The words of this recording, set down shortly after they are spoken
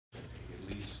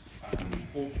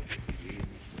hope to be able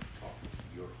to talk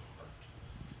to your heart.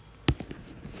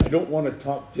 I don't want to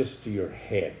talk just to your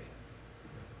head.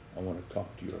 I want to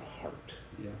talk to your heart.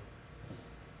 Yeah.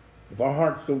 If our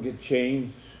hearts don't get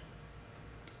changed,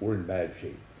 we're in bad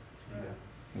shape. Yeah.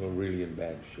 We're really in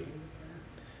bad shape.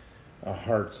 Our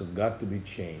hearts have got to be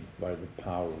changed by the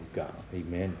power of God.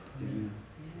 Amen. Amen.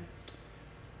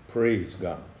 Praise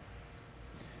God.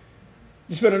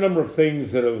 There's been a number of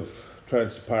things that have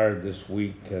transpired this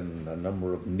week and a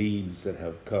number of needs that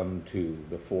have come to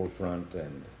the forefront,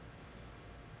 and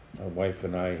my wife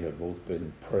and I have both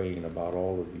been praying about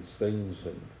all of these things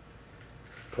and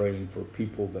praying for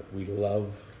people that we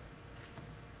love,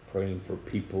 praying for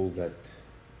people that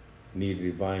need a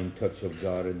divine touch of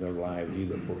God in their lives,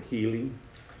 either for healing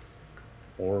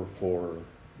or for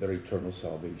their eternal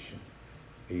salvation.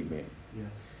 Amen.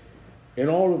 Yes. And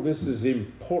all of this is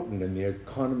important in the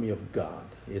economy of God.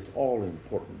 It's all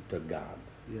important to God.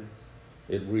 Yes.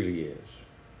 It really is.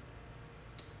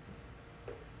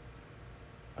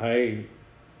 I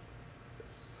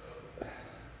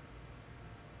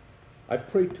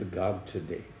pray to God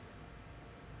today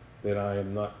that I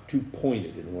am not too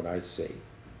pointed in what I say,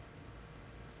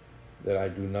 that I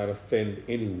do not offend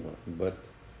anyone, but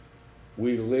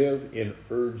we live in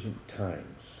urgent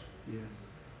times. Yes.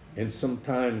 And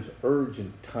sometimes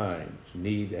urgent times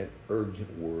need an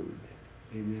urgent word.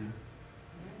 Amen.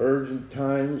 Urgent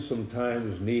times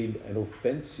sometimes need an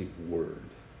offensive word.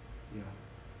 Yeah.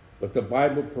 But the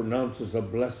Bible pronounces a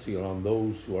blessing on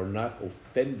those who are not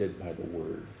offended by the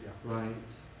word. Yeah. Right.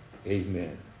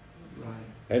 Amen. Right.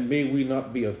 And may we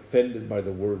not be offended by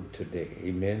the word today.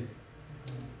 Amen.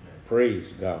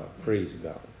 Praise God. Praise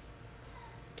God.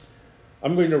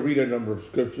 I'm going to read a number of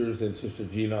scriptures, and Sister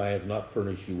Gina, I have not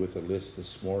furnished you with a list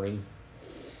this morning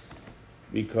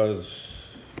because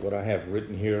what I have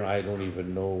written here, I don't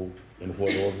even know in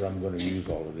what order I'm going to use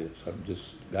all of this. I've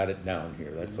just got it down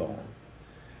here, that's all.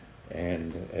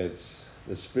 And as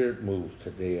the Spirit moves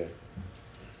today,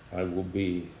 I will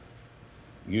be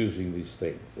using these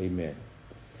things. Amen.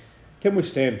 Can we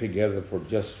stand together for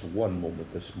just one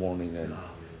moment this morning and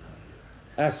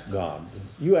ask God?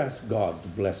 You ask God to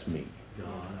bless me,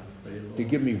 to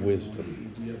give me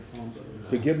wisdom,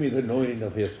 to give me the anointing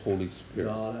of His Holy Spirit,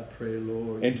 God, I pray,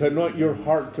 Lord, and to anoint your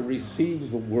heart to receive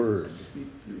the word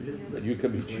that you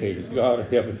can be changed. God of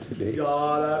heaven today.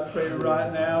 God, I pray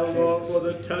right now, Lord, for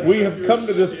the touch we of have your come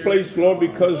to this Spirit. place, Lord,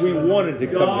 because we wanted to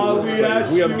come to this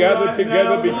place. We have gathered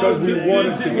together because we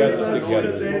wanted to gather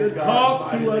together.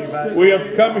 Talk to us today. We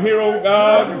have come here, oh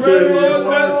God, to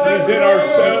present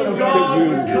ourselves to you.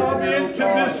 Come into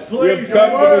this place. We have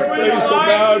come to this place, oh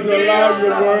God, to allow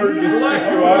your word to speak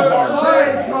to our hearts.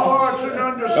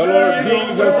 The Lord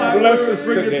Jesus, bless us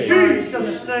today.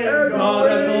 Jesus' name, God.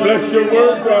 Bless your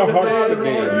word to our hearts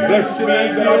today. Bless me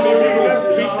that I'm able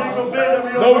to speak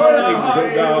those things,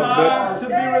 oh God,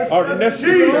 that are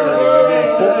necessary and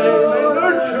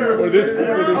important for this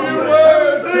people to hear.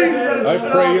 I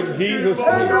pray in Jesus' name.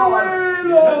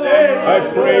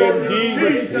 I pray in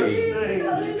Jesus'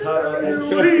 name. Help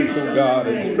us, oh God,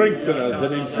 and strengthen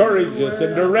us and encourage us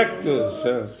and direct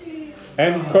us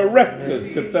and correct us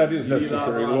if that is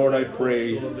necessary. Lord, I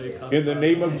pray in the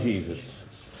name of Jesus.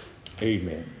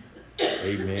 Amen.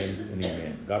 Amen and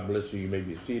amen. God bless you. You may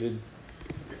be seated.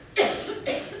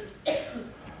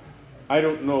 I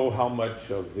don't know how much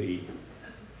of the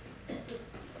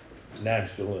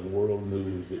national and world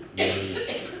news that you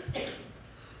may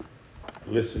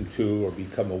listen to or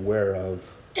become aware of,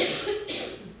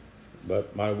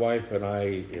 but my wife and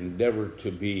I endeavor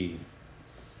to be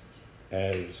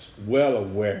as well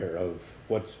aware of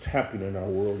what's happening in our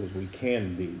world as we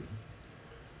can be,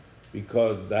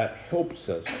 because that helps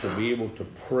us to be able to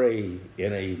pray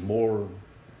in a more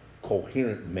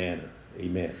coherent manner.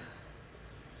 Amen.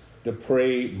 To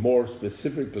pray more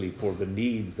specifically for the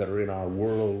needs that are in our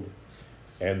world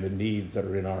and the needs that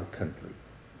are in our country.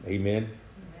 Amen.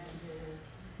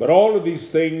 But all of these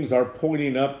things are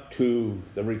pointing up to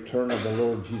the return of the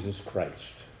Lord Jesus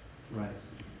Christ. Right.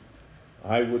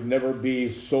 I would never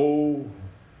be so,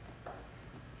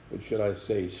 what should I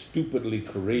say, stupidly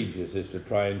courageous as to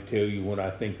try and tell you when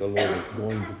I think the Lord is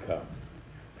going to come.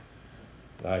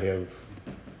 I have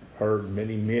heard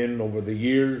many men over the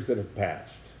years that have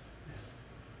passed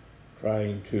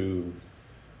trying to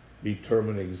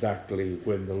determine exactly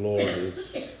when the Lord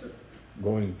is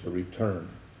going to return.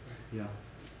 Yeah.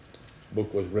 The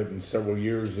book was written several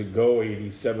years ago,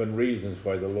 87 Reasons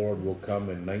Why the Lord Will Come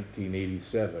in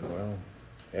 1987. Well,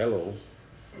 hello.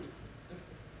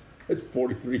 It's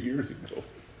 43 years ago,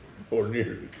 or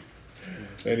nearly.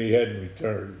 And he hadn't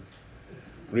returned.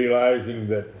 Realizing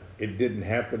that it didn't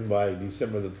happen by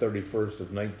December the 31st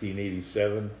of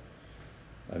 1987.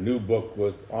 A new book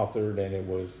was authored, and it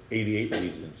was 88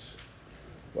 Reasons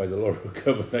Why the Lord Will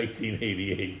Come in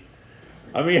 1988.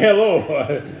 I mean,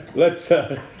 hello. Let's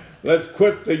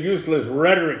quit the useless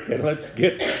rhetoric and let's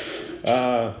get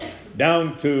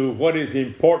down to what is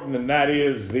important, and that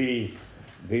is the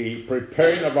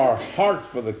preparing of our hearts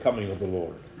for the coming of the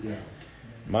Lord. Yeah.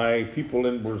 My people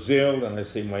in Brazil, and I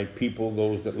say my people,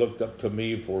 those that looked up to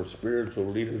me for spiritual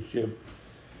leadership,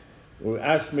 will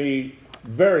ask me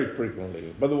very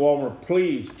frequently, Brother Walmer,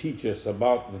 please teach us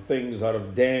about the things out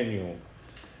of Daniel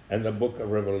and the book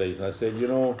of Revelation. I said,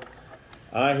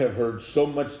 I have heard so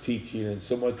much teaching and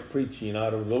so much preaching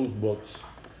out of those books,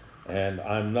 and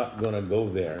I'm not going to go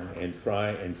there and try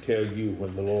and tell you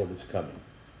when the Lord is coming.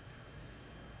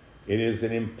 It is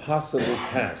an impossible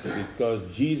task because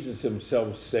Jesus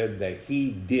himself said that he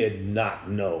did not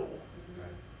know.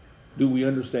 Do we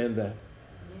understand that?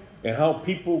 And how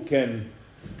people can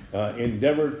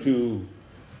endeavor to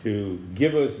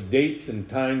give us dates and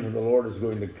times when the Lord is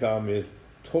going to come is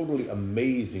totally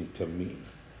amazing to me.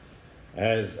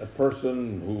 As a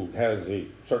person who has a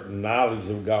certain knowledge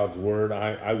of God's Word,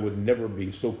 I would never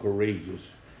be so courageous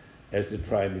as to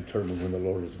try and determine when the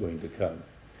Lord is going to come.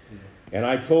 And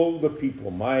I told the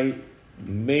people, my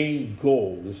main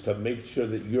goal is to make sure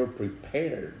that you're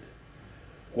prepared.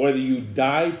 Whether you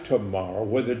die tomorrow,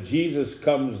 whether Jesus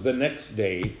comes the next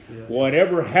day,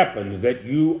 whatever happens, that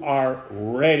you are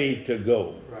ready to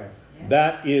go. Right.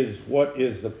 That is what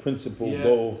is the principal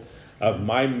goal of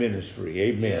my ministry.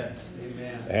 Amen. Yes.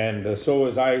 Amen. And so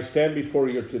as I stand before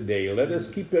you today, let us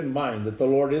keep in mind that the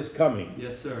Lord is coming.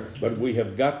 Yes, sir. But we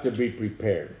have got to be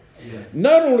prepared. Yes.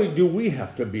 Not only do we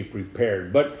have to be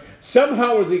prepared, but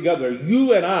somehow or the other,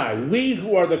 you and I, we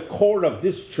who are the core of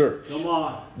this church, Come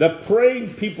on. the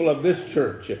praying people of this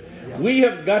church, we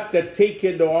have got to take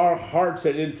into our hearts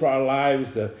and into our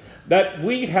lives that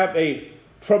we have a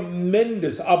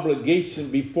tremendous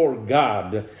obligation before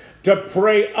God to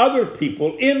pray other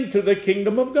people into the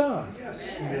kingdom of God.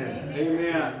 Yes. Amen.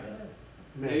 Amen.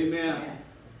 Amen.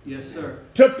 Yes, sir.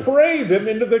 To pray them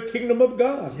into the kingdom of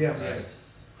God. Yes.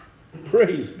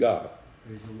 Praise God.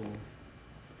 Praise the Lord.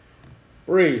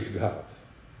 Praise God.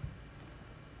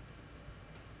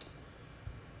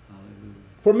 Hallelujah.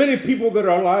 For many people that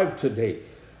are alive today,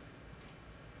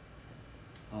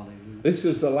 Hallelujah. this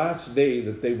is the last day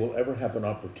that they will ever have an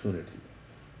opportunity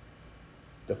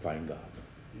to find God.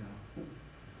 Yeah.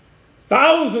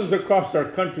 Thousands across our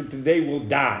country today will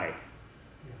die.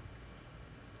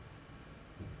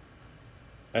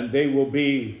 And they will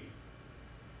be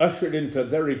ushered into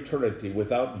their eternity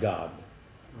without God.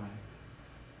 Right.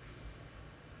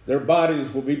 Their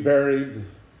bodies will be buried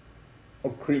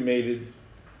or cremated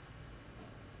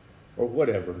or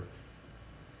whatever,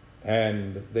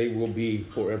 and they will be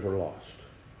forever lost.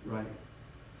 Right.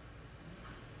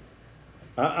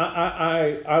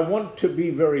 I want to be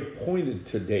very pointed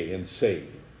today and say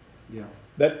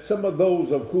that some of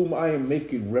those of whom I am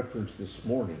making reference this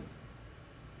morning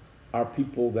are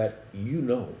people that you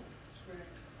know.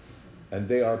 And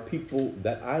they are people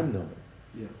that I know.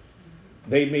 Yes.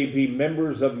 They may be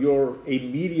members of your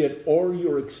immediate or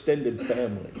your extended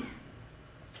family.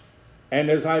 And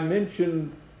as I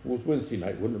mentioned, it was Wednesday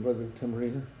night, wasn't it, Brother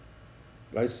Camarina?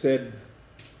 I said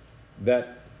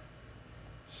that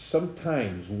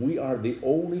sometimes we are the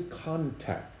only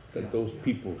contact that those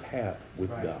people have with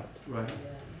God. Right.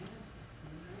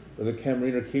 Brother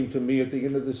Camarina came to me at the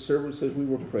end of the service as we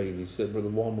were praying. He said, Brother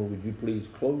Walmer, would you please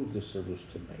close the service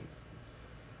tonight?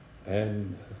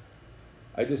 And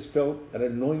I just felt an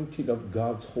anointing of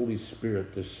God's Holy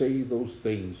Spirit to say those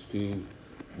things to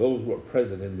those who are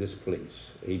present in this place.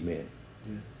 Amen.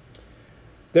 Yes.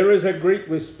 There is a great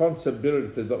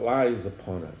responsibility that lies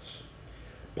upon us.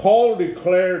 Paul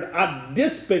declared, a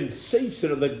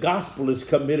dispensation of the gospel is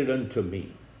committed unto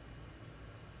me.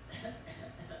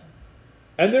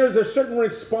 And there is a certain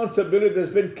responsibility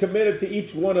that's been committed to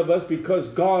each one of us because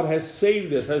God has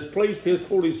saved us, has placed His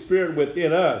Holy Spirit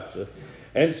within us.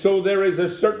 And so there is a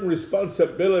certain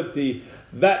responsibility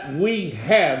that we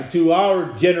have to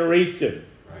our generation.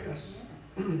 Yes.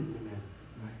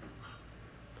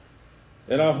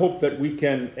 And I hope that we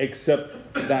can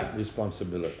accept that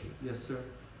responsibility. Yes, sir.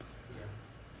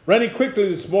 Running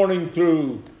quickly this morning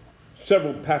through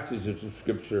several passages of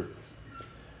Scripture.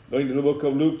 Going to the book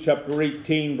of Luke chapter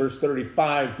 18, verse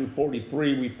 35 through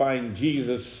 43, we find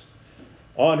Jesus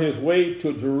on his way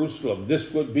to Jerusalem.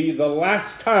 This would be the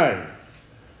last time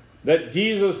that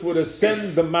Jesus would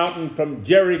ascend the mountain from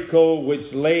Jericho,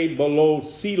 which lay below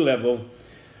sea level,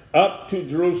 up to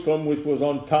Jerusalem, which was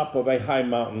on top of a high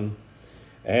mountain.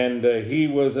 And he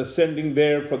was ascending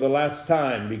there for the last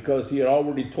time because he had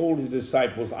already told his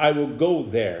disciples, I will go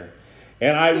there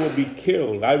and I will be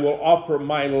killed. I will offer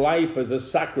my life as a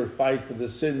sacrifice for the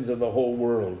sins of the whole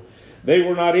world. They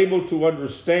were not able to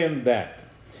understand that.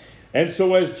 And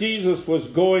so as Jesus was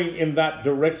going in that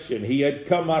direction, he had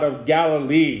come out of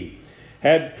Galilee,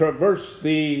 had traversed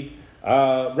the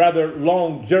rather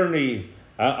long journey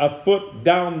afoot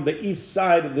down the east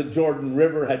side of the Jordan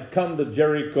River, had come to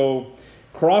Jericho,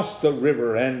 crossed the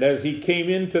river, and as he came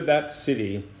into that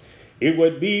city, it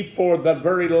would be for the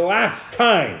very last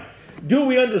time. Do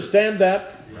we understand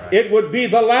that? Right. It would be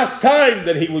the last time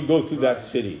that he would go through that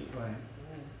city. Right.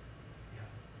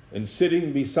 And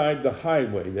sitting beside the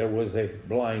highway, there was a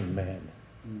blind man.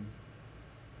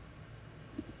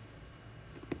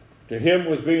 To him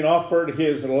was being offered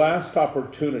his last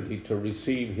opportunity to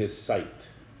receive his sight.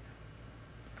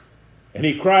 And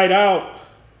he cried out.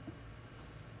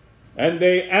 And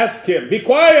they asked him, be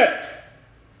quiet.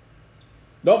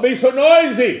 Don't be so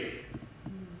noisy.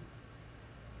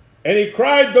 And he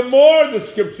cried the more, the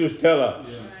scriptures tell us.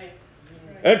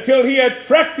 Yeah. Until he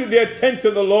attracted the attention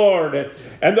of the Lord.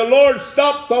 And the Lord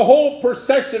stopped the whole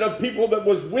procession of people that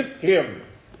was with him.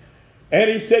 And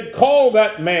he said, call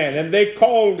that man. And they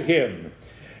called him.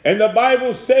 And the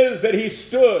Bible says that he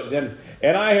stood.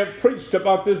 And I have preached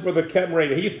about this, Brother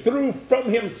Cameron. He threw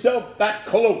from himself that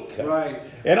cloak. Right.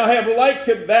 And I have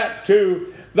likened that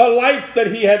to the life that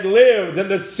he had lived and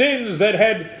the sins that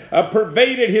had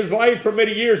pervaded his life for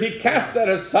many years. He cast that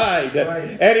aside.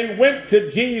 Right. And he went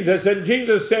to Jesus. And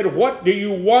Jesus said, what do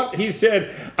you want? He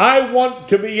said, I want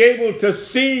to be able to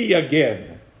see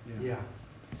again. Yeah.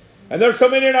 And there's so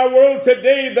many in our world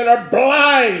today that are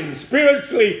blind,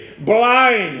 spiritually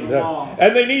blind.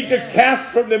 And they need to cast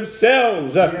from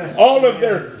themselves all of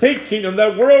their thinking and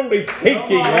their worldly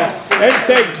thinking and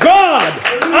say, God,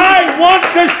 I want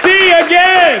to see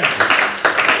again.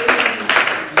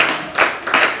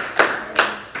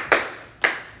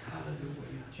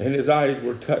 And his eyes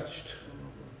were touched.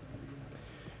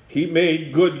 He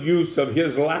made good use of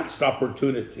his last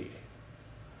opportunity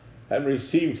and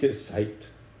received his sight.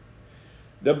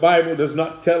 The Bible does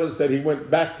not tell us that he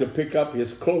went back to pick up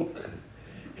his cloak.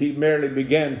 He merely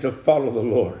began to follow the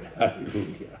Lord.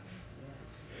 Hallelujah.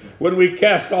 When we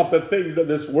cast off the things of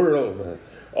this world,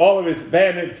 all of its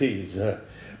vanities,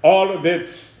 all of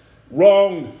its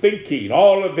wrong thinking,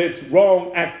 all of its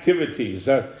wrong activities,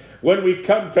 when we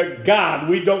come to God,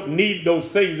 we don't need those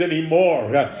things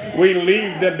anymore. We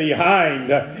leave them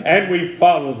behind and we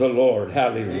follow the Lord.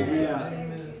 Hallelujah.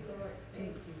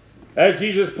 As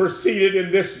Jesus proceeded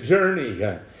in this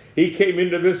journey, he came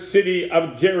into this city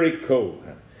of Jericho.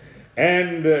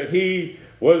 And he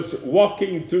was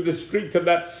walking through the streets of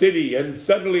that city. And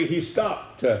suddenly he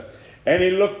stopped. And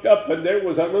he looked up, and there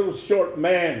was a little short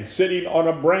man sitting on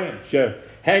a branch,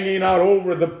 hanging out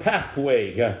over the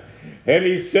pathway. And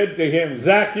he said to him,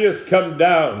 Zacchaeus, come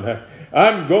down.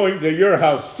 I'm going to your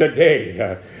house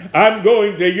today. I'm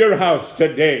going to your house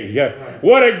today.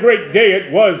 What a great day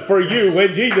it was for you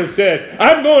when Jesus said,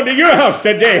 I'm going to your house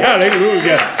today.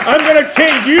 Hallelujah. I'm going to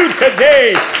change you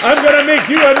today. I'm going to make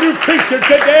you a new creature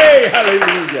today.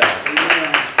 Hallelujah.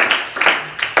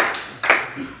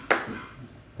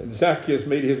 And Zacchaeus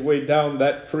made his way down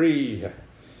that tree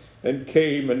and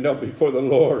came and knelt before the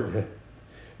Lord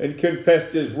and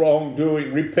confessed his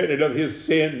wrongdoing, repented of his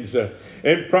sins,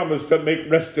 and promised to make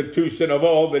restitution of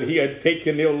all that he had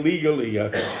taken illegally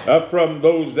from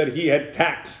those that he had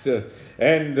taxed.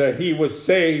 And he was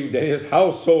saved, and his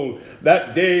household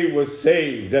that day was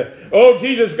saved. Oh,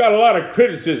 Jesus got a lot of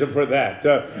criticism for that.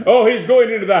 He's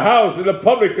going into the house of the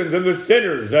publicans and the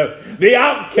sinners, the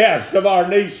outcasts of our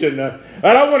nation.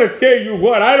 And I want to tell you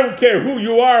what, I don't care who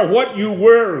you are, what you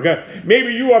were.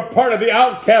 Maybe you are part of the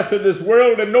outcast of this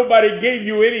world and nobody gave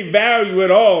you any value at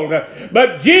all.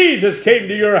 But Jesus came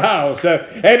to your house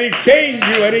and he changed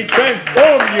you and he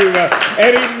transformed you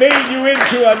and he made you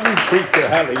into a new creature.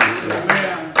 Hallelujah.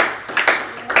 Amen.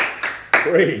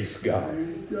 Praise God.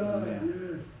 Praise God.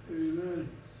 Yes. Amen.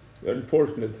 The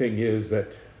unfortunate thing is that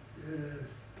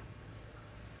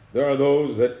there are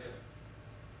those that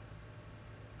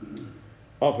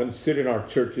often sit in our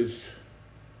churches.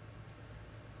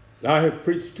 I have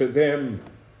preached to them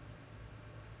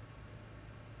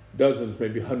dozens,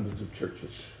 maybe hundreds of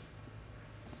churches.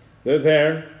 They're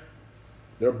there.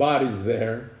 Their body's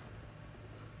there.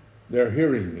 They're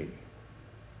hearing me,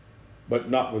 but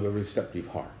not with a receptive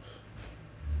heart.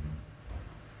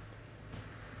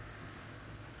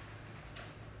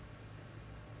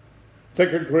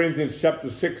 Second Corinthians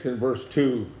chapter 6 and verse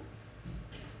 2.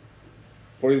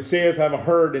 For he saith, I have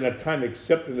heard in a time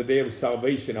except in the day of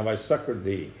salvation have I succored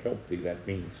thee. Help thee, that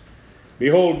means.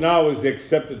 Behold, now is the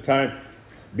accepted time.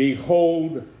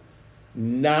 Behold,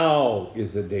 now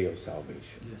is the day of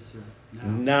salvation. Yes, sir.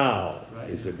 Now Right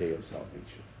is now. the day of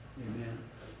salvation. Amen.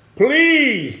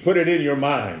 Please put it in your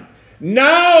mind.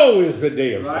 Now is the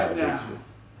day of Right salvation. now.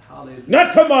 Hallelujah.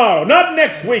 Not tomorrow, not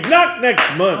next week, not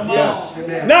next month. Yes,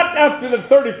 amen. Not after the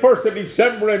 31st of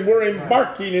December and we're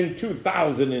embarking in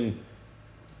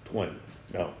 2020.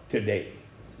 No, today.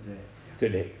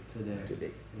 Today.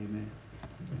 Amen.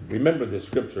 Remember this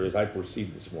scripture as I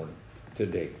proceed this morning.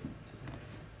 Today.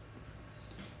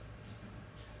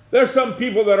 There's some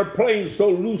people that are playing so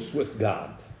loose with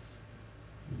God.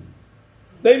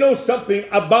 They know something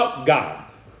about God,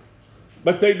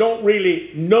 but they don't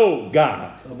really know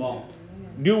God. Come on.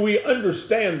 Do we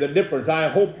understand the difference? I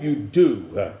hope you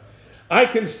do. I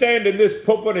can stand in this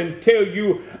pulpit and tell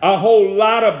you a whole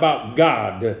lot about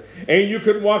God. And you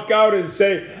can walk out and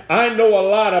say, I know a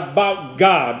lot about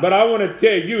God. But I want to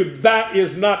tell you, that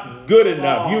is not good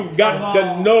enough. You've got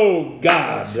to know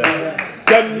God.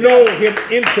 To know Him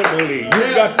intimately.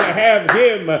 You've got to have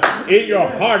Him in your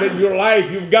heart and your life.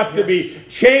 You've got to be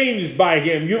changed by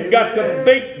Him. You've got to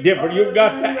think different. You've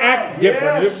got to act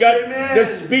different. You've got to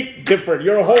speak different.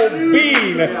 Your whole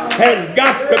being has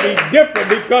got to be different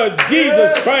because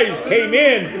Jesus Christ came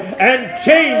in and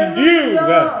changed you.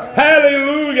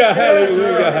 Hallelujah,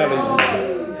 hallelujah,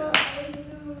 hallelujah.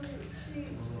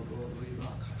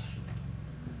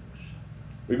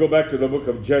 We go back to the book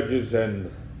of Judges, and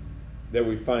there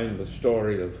we find the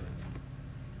story of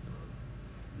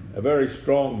a very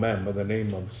strong man by the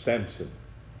name of Samson.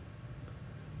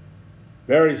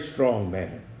 Very strong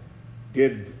man.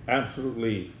 Did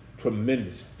absolutely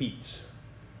tremendous feats.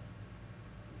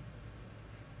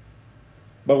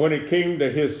 But when it came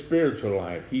to his spiritual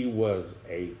life, he was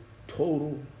a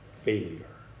total failure.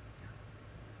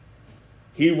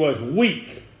 He was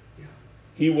weak.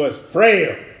 He was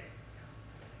frail.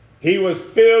 He was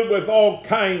filled with all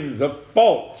kinds of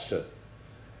faults.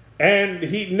 And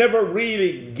he never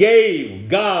really gave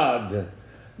God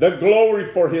the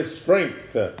glory for his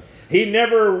strength. He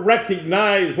never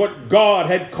recognized what God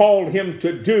had called him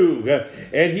to do.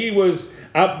 And he was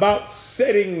about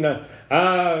setting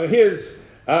his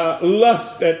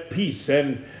lust at peace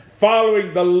and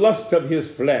following the lust of his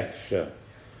flesh.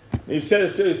 He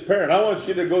says to his parent, I want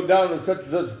you to go down to such and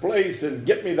such place and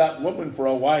get me that woman for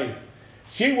a wife.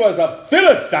 She was a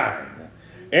Philistine,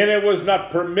 and it was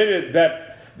not permitted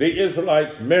that the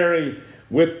Israelites marry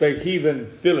with the heathen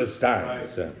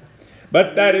Philistines. Right.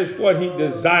 But that is what he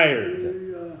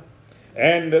desired.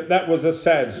 And that was a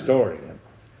sad story.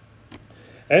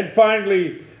 And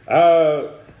finally,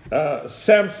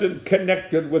 Samson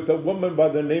connected with a woman by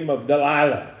the name of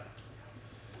Delilah.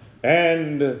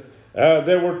 And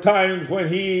there were times when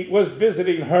he was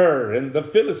visiting her, and the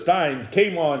Philistines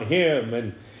came on him,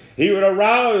 and he would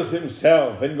arouse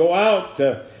himself and go out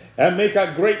and make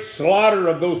a great slaughter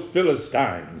of those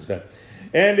Philistines.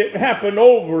 And it happened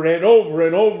over and over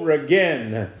and over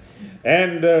again.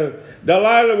 And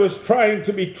Delilah was trying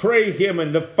to betray him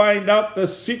and to find out the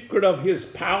secret of his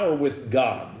power with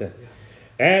God.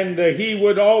 And he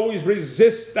would always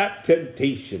resist that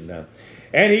temptation.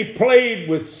 And he played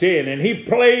with sin, and he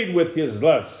played with his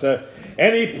lusts,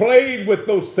 and he played with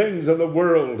those things of the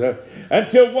world,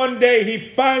 until one day he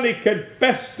finally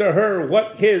confessed to her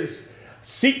what his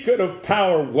secret of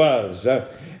power was.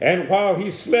 And while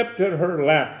he slept in her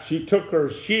lap, she took her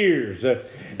shears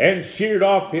and sheared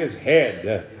off his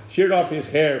head, sheared off his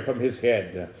hair from his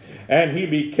head, and he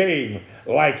became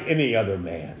like any other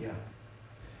man.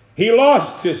 He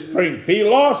lost his strength. He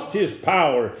lost his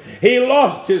power. He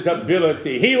lost his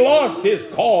ability. He lost his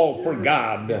call for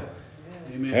God.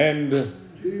 Amen.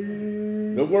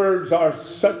 And the words are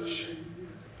such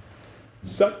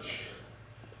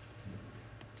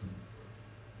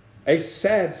a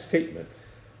sad statement.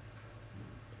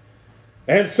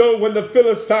 And so when the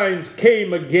Philistines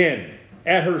came again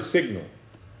at her signal,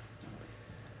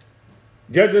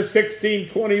 Judges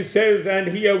 16:20 says,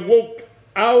 and he awoke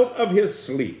out of his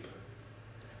sleep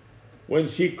when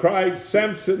she cried,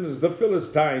 Samson, the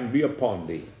Philistine be upon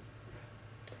thee.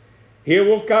 He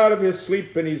awoke out of his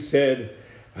sleep and he said,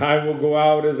 I will go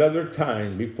out as other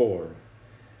time before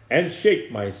and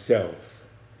shake myself.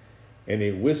 And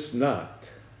he wist not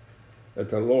that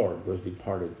the Lord was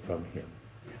departed from him.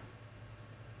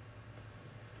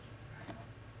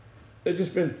 There's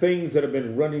just been things that have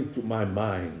been running through my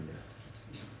mind.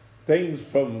 Things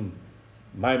from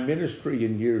my ministry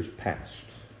in years past.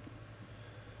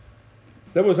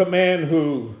 There was a man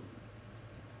who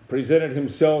presented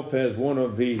himself as one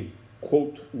of the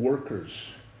quote, workers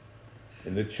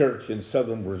in the church in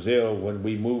southern Brazil when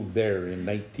we moved there in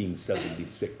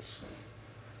 1976.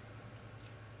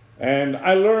 And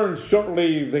I learned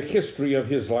shortly the history of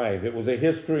his life. It was a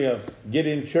history of get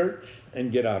in church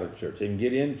and get out of church, and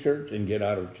get in church and get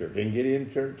out of church, and get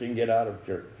in church and get out of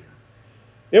church.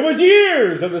 It was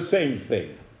years of the same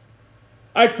thing.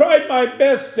 I tried my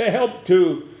best to help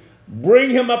to bring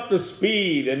him up to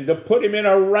speed and to put him in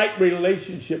a right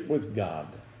relationship with God.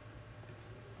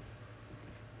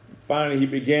 Finally, he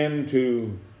began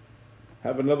to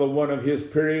have another one of his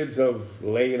periods of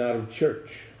laying out of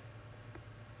church.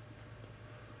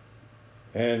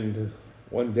 And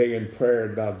one day in prayer,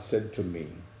 God said to me,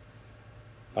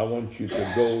 I want you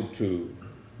to go to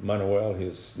Manuel,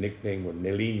 his nickname was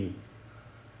Nelini.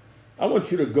 I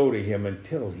want you to go to him and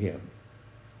tell him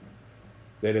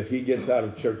that if he gets out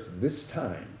of church this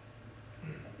time,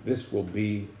 this will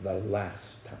be the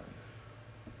last time.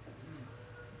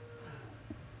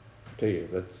 I tell you,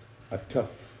 that's a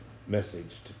tough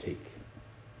message to take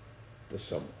to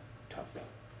someone. Tough.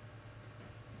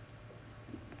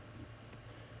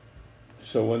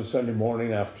 So one Sunday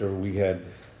morning after we had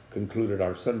concluded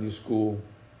our Sunday school,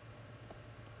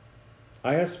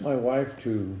 I asked my wife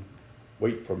to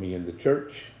wait for me in the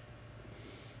church,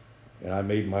 and I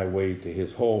made my way to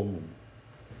his home and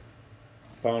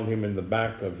found him in the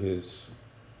back of his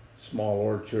small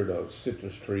orchard of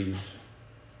citrus trees.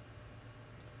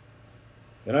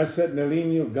 And I said,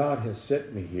 Nelino, God has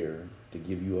sent me here to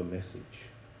give you a message.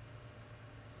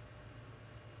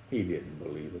 He didn't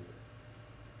believe it.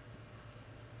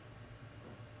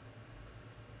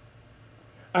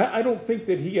 I don't think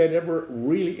that he had ever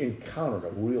really encountered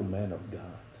a real man of God.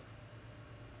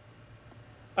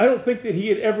 I don't think that he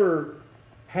had ever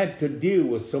had to deal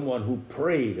with someone who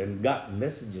prayed and got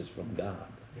messages from God.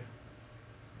 Yeah.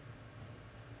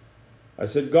 I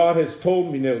said, God has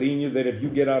told me, Nelina, that if you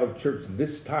get out of church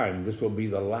this time, this will be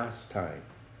the last time.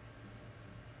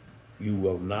 You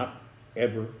will not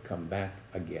ever come back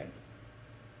again.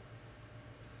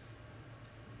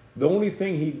 The only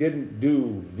thing he didn't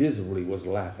do visibly was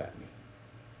laugh at me.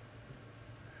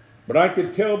 But I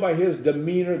could tell by his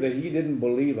demeanor that he didn't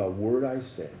believe a word I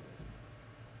said.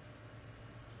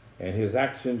 And his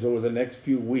actions over the next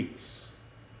few weeks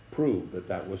proved that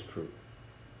that was true.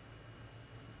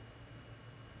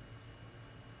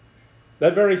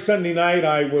 That very Sunday night,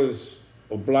 I was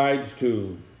obliged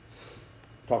to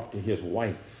talk to his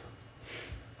wife.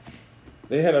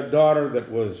 They had a daughter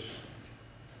that was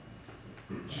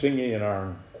singing in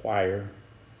our choir,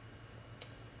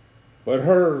 but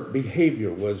her behavior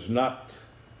was not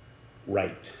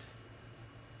right.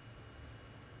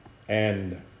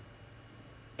 And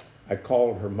I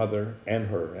called her mother and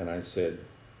her, and I said,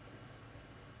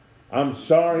 I'm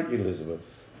sorry,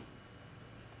 Elizabeth,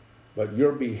 but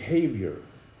your behavior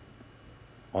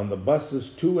on the buses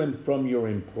to and from your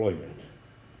employment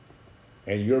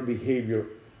and your behavior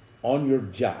on your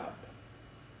job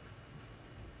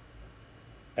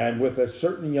and with a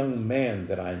certain young man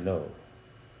that I know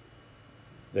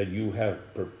that you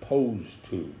have proposed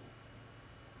to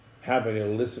have an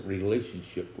illicit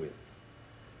relationship with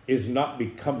is not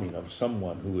becoming of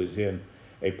someone who is in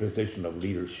a position of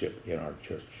leadership in our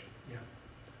church. Yeah.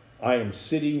 I am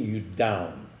sitting you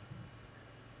down.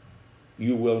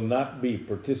 You will not be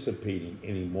participating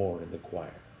anymore in the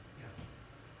choir. Yeah.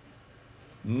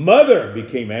 Mother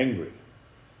became angry,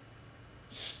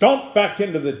 stomped back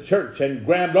into the church and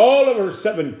grabbed all of her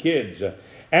 7 kids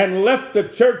and left the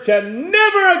church and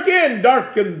never again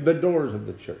darkened the doors of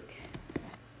the church.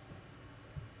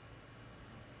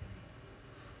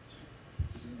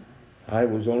 I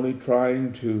was only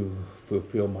trying to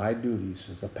fulfill my duties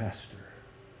as a pastor,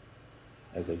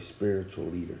 as a spiritual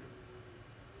leader.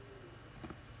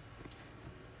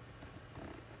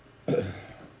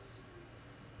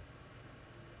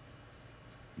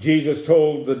 Jesus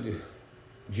told the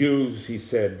Jews, he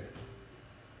said,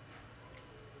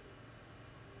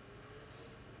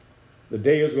 the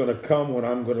day is going to come when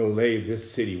I'm going to lay this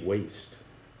city waste.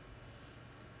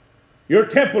 Your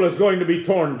temple is going to be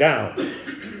torn down.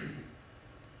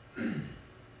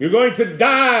 You're going to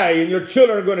die, and your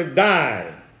children are going to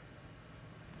die.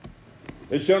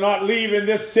 They shall not leave in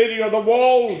this city or the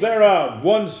walls thereof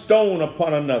one stone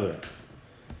upon another.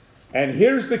 And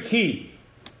here's the key.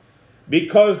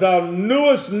 Because thou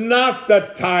knewest not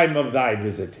the time of thy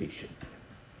visitation.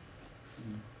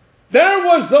 There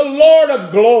was the Lord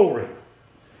of glory.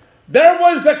 There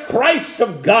was the Christ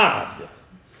of God.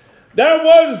 There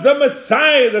was the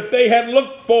Messiah that they had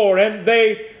looked for, and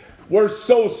they were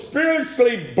so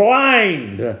spiritually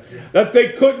blind that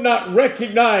they could not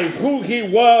recognize who he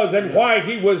was and why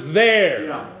he was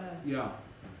there.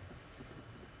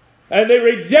 And they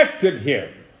rejected him.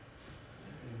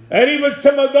 And even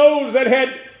some of those that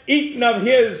had eaten of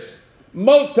his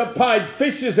multiplied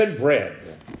fishes and bread,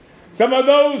 some of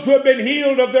those who have been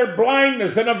healed of their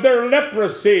blindness and of their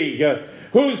leprosy,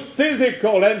 whose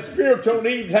physical and spiritual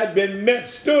needs had been met,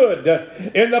 stood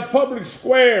in the public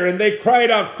square and they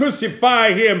cried out,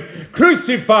 "Crucify him!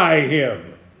 Crucify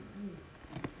him!"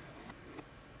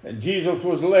 And Jesus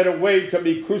was led away to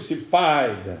be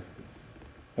crucified.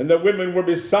 And the women were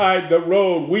beside the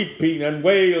road weeping and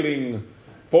wailing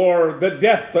for the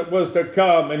death that was to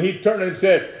come. And he turned and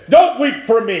said, "Don't weep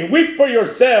for me, weep for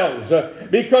yourselves,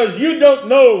 because you don't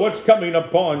know what's coming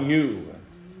upon you."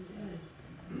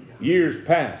 Years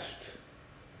passed,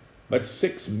 but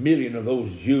 6 million of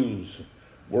those Jews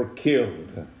were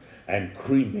killed and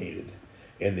cremated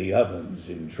in the ovens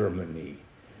in Germany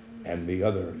and the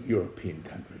other European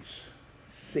countries.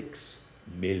 6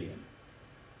 million.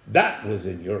 That was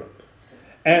in Europe.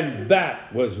 And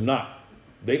that was not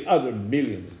the other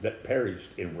millions that perished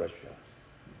in Russia.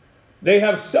 They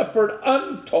have suffered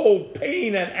untold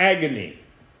pain and agony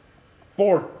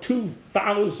for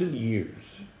 2,000 years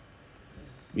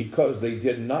because they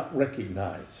did not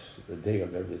recognize the day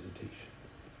of their visitation.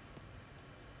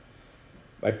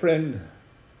 My friend,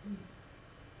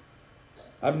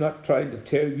 I'm not trying to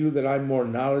tell you that I'm more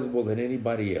knowledgeable than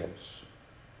anybody else,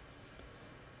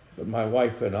 but my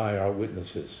wife and I are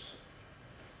witnesses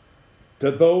to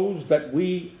those that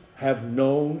we have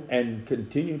known and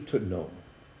continue to know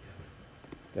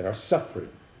that are suffering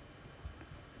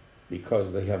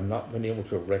because they have not been able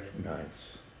to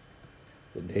recognize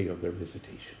the day of their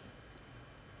visitation.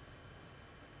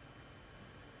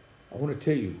 I want to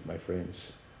tell you, my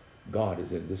friends, God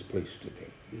is in this place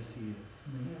today. Yes, He is.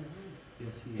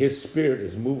 Yes, He is. His Spirit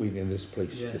is moving in this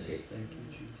place Yes, today. thank you,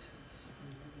 Jesus.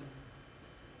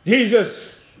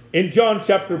 Jesus, in John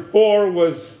chapter 4,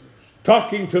 was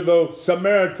talking to the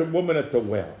Samaritan woman at the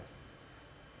well.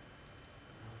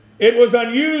 It was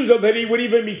unusual that he would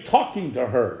even be talking to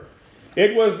her.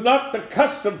 It was not the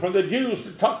custom for the Jews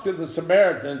to talk to the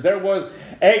Samaritans. There was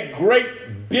a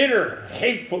great bitter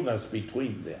hatefulness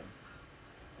between them.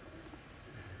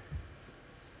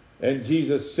 And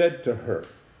Jesus said to her,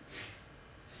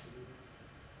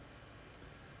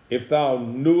 "If thou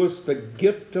knewest the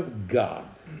gift of God,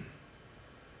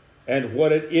 and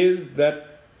what it is that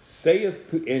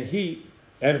saith to,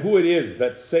 and who it is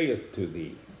that saith to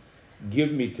thee,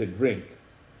 give me to drink,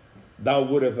 thou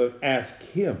would have asked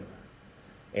him,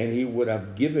 and he would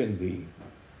have given thee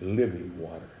living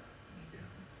water."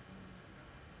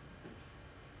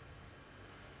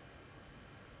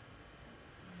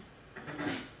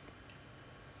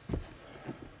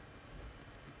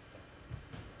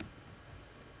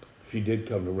 She did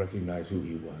come to recognize who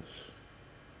he was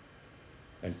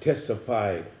and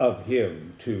testified of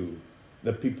him to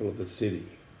the people of the city.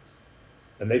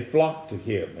 And they flocked to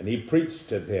him, and he preached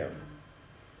to them.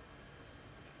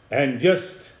 And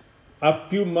just a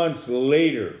few months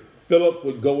later, Philip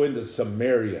would go into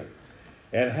Samaria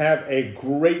and have a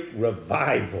great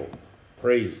revival.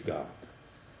 Praise God.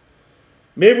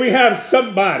 May we have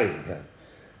somebody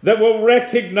that will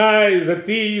recognize that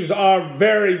these are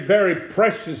very, very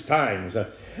precious times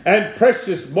and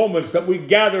precious moments that we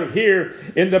gather here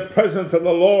in the presence of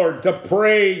the Lord to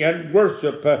pray and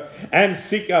worship and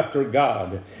seek after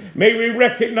God. May we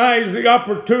recognize the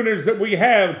opportunities that we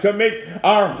have to make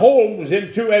our homes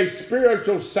into a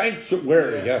spiritual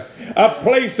sanctuary, a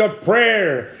place of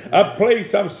prayer, a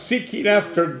place of seeking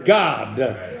after God.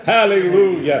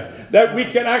 Hallelujah. That we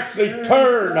can actually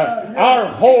turn our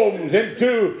homes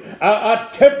into a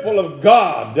temple of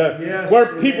God, where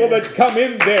people that come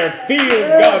in there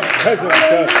feel God's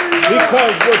presence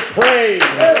because we're praying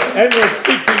and we're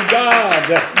seeking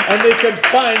God, and they can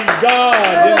find God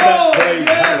in that place.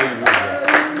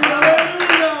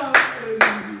 Hallelujah.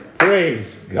 Praise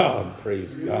God.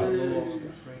 Praise God.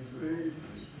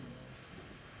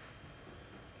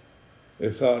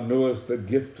 If thou knewest the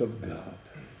gift of God,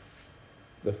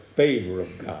 the favor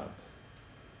of God.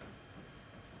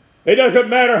 It doesn't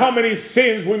matter how many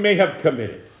sins we may have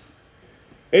committed.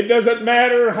 It doesn't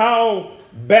matter how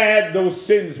bad those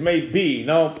sins may be.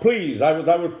 Now, please, I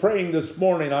was praying this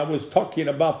morning. I was talking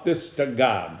about this to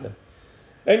God.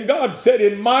 And God said,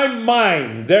 in my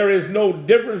mind, there is no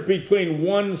difference between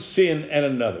one sin and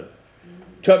another.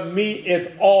 To me, it's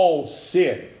all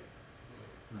sin.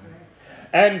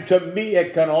 And to me,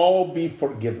 it can all be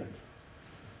forgiven.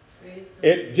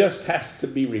 It just has to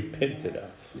be repented of.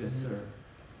 Yes, sir.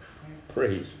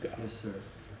 Praise God. Yes, sir.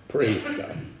 Praise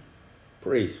God.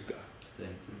 Praise God. Thank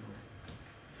you,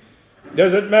 Lord.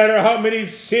 Doesn't matter how many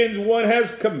sins one has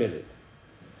committed.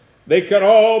 They can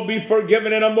all be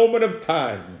forgiven in a moment of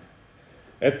time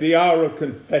at the hour of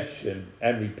confession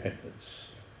and repentance.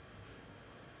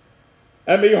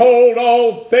 And behold,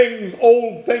 all things,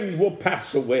 old things will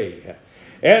pass away.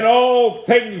 And all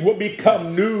things will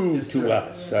become new to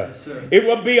us. It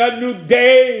will be a new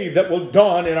day that will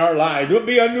dawn in our lives. It will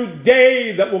be a new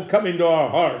day that will come into our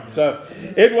hearts.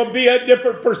 It will be a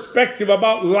different perspective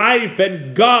about life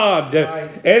and God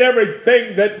and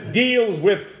everything that deals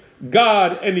with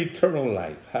God and eternal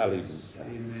life. Hallelujah.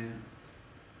 Amen.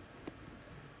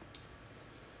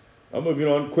 I'm moving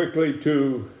on quickly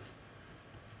to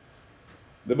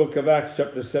the book of Acts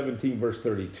chapter 17 verse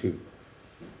 32.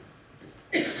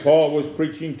 Paul was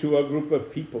preaching to a group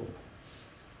of people.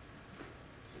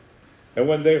 And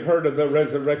when they heard of the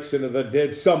resurrection of the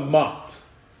dead, some mocked.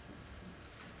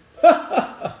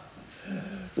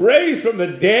 Raised from the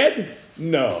dead?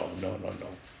 No.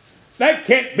 That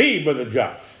can't be, Brother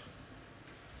Josh.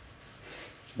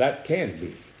 That can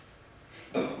be.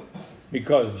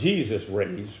 Because Jesus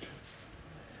raised.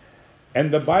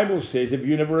 And the Bible says, if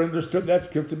you never understood that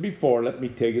scripture before, let me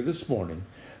tell you this morning.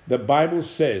 The Bible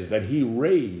says that he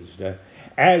raised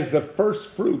as the first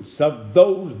fruits of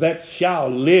those that shall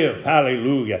live.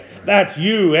 Hallelujah. That's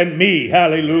you and me.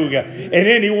 Hallelujah. And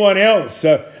anyone else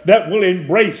that will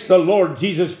embrace the Lord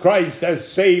Jesus Christ as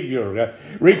Savior,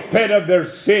 repent of their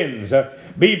sins,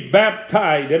 be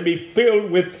baptized, and be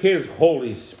filled with his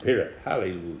Holy Spirit.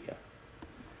 Hallelujah.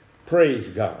 Praise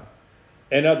God.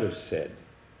 And others said,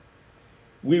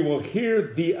 we will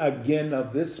hear thee again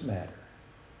of this matter.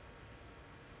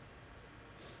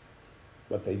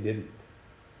 But they didn't.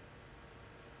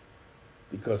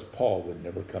 Because Paul would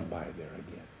never come by there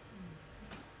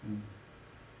again.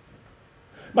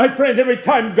 My friends, every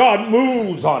time God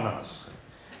moves on us,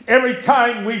 every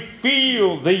time we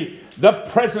feel the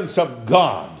presence of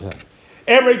God,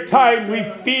 every time we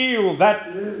feel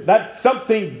that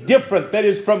something different that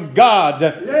is from God,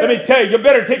 let me tell you, you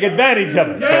better take advantage of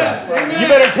it. Yes, you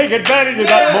better take advantage of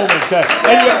that moment.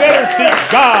 And you better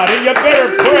seek God. And you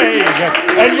better pray.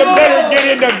 And you better get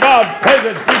into God's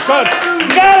presence. Because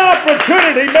that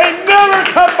opportunity may never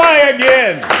come by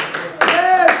again.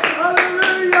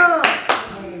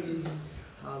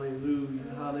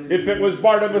 If it was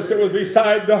Barnabas that was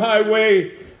beside the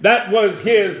highway, that was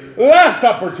his last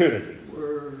opportunity.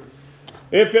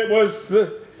 If it was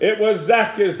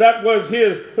Zacchaeus, that was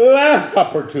his last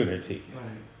opportunity.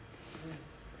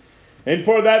 And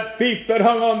for that thief that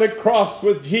hung on the cross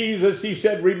with Jesus, he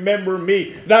said, remember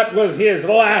me. That was his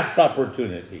last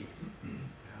opportunity.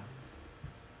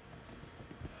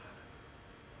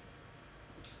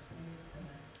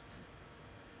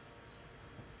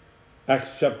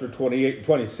 Acts chapter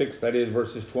 26, that is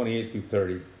verses 28 through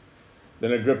 30.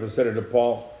 Then Agrippa said unto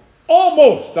Paul,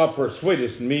 almost thou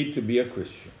persuadest me to be a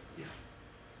Christian.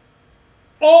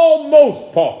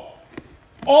 Almost, Paul.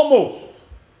 Almost.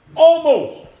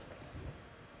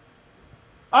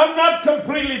 I'm not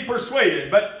completely persuaded,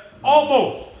 but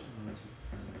almost.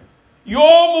 You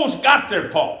almost got there,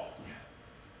 Paul.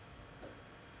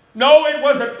 No, it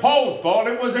wasn't Paul's fault.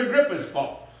 It was Agrippa's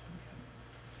fault.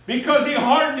 Because he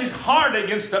hardened his heart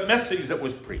against the message that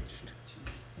was preached.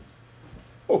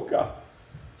 Oh, God.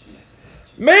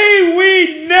 May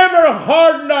we never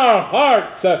harden our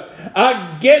hearts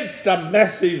against the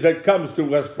message that comes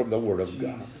to us from the Word of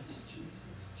God.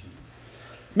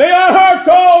 May our hearts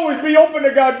always be open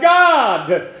to God.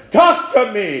 God, talk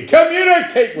to me.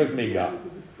 Communicate with me, God.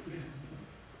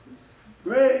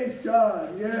 Praise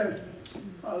God. Yes.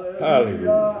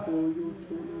 Hallelujah.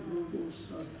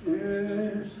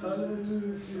 Yes.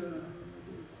 Hallelujah.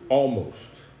 Almost.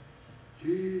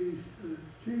 Jesus.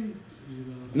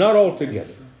 Not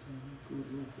altogether.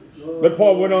 But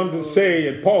Paul went on to say,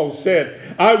 and Paul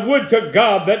said, I would to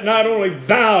God that not only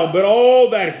thou, but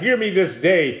all that hear me this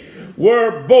day,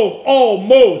 were both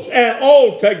almost and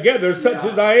altogether such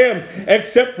as I am,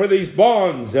 except for these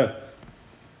bonds.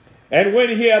 And when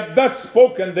he had thus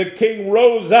spoken, the king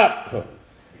rose up,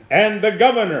 and the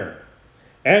governor,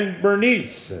 and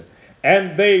Bernice,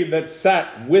 and they that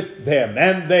sat with them,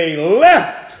 and they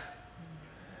left,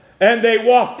 and they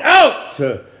walked out,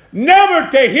 never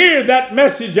to hear that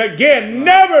message again,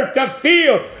 never to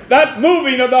feel that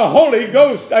moving of the Holy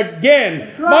Ghost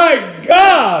again. My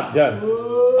God!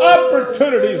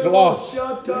 Opportunities lost.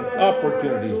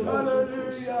 Opportunities lost.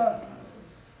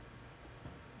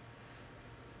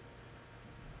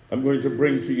 I'm going to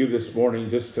bring to you this morning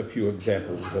just a few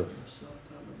examples of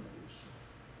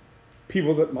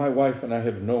people that my wife and I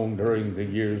have known during the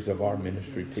years of our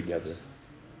ministry together.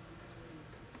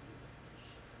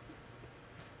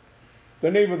 The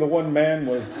name of the one man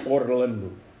was Orlando.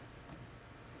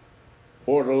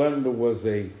 Orlando was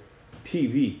a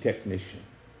TV technician.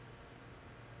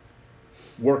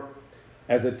 Worked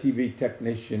as a TV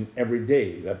technician every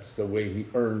day. That's the way he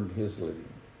earned his living.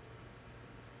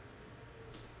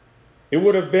 It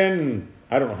would have been,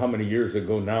 I don't know how many years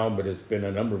ago now, but it's been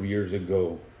a number of years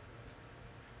ago,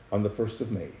 on the 1st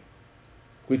of May,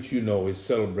 which you know is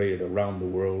celebrated around the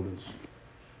world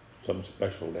as some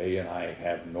special day, and I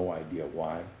have no idea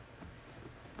why.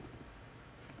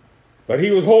 But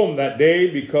he was home that day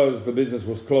because the business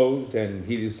was closed, and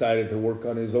he decided to work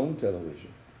on his own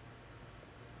television.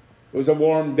 It was a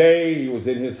warm day. He was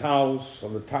in his house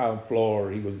on the tile floor.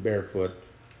 He was barefoot.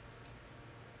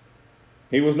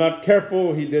 He was not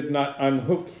careful. He did not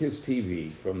unhook his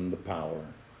TV from the power.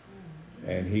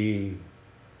 And he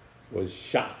was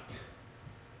shot.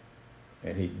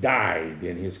 And he died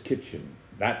in his kitchen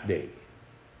that day.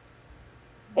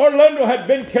 Orlando had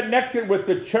been connected with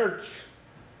the church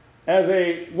as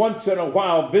a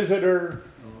once-in-a-while visitor.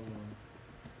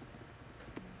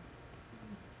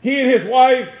 He and his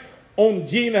wife, Aunt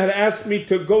Gina, had asked me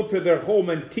to go to their home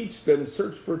and teach them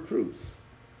Search for Truth.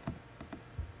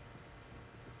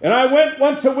 And I went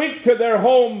once a week to their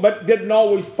home, but didn't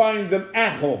always find them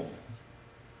at home.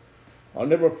 I'll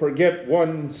never forget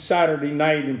one Saturday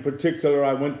night in particular.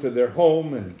 I went to their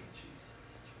home and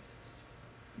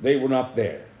they were not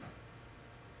there.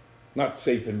 Not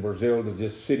safe in Brazil to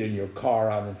just sit in your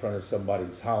car out in front of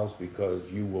somebody's house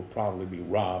because you will probably be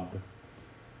robbed.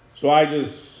 So I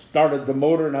just started the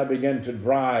motor and I began to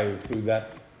drive through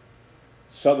that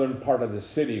southern part of the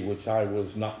city, which I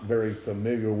was not very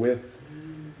familiar with.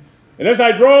 And as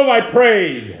I drove, I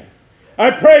prayed.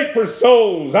 I prayed for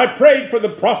souls. I prayed for the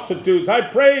prostitutes. I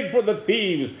prayed for the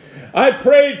thieves. I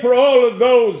prayed for all of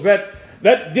those that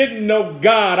didn't know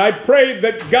God. I prayed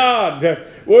that God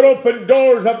would open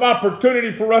doors of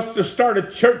opportunity for us to start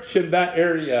a church in that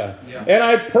area. Yeah. And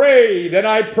I prayed, and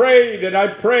I prayed, and I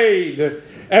prayed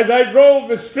as I drove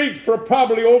the streets for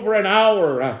probably over an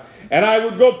hour. And I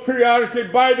would go periodically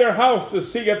by their house to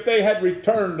see if they had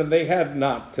returned, and they had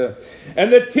not.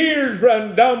 And the tears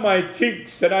ran down my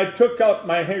cheeks, and I took out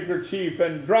my handkerchief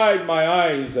and dried my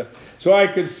eyes so I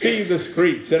could see the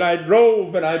streets. And I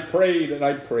drove, and I prayed, and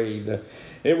I prayed.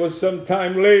 It was some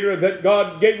time later that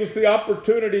God gave us the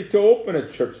opportunity to open a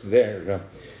church there.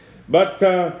 But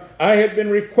I had been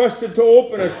requested to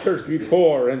open a church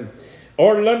before, and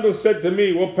Orlando said to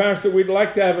me, well, Pastor, we'd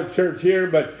like to have a church here,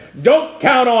 but don't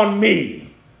count on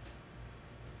me.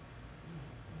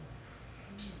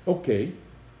 Okay.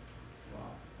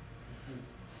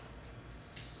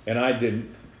 And I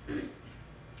didn't.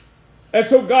 And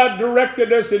so God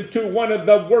directed us into one of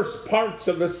the worst parts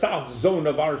of the south zone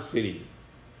of our city.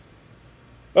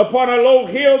 Upon a low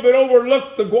hill that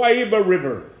overlooked the Guaíba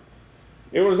River.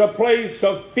 It was a place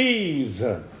of thieves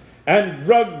and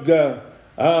drug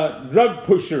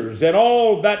pushers and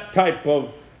all that type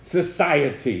of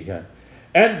society.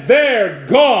 And there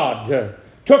God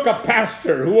took a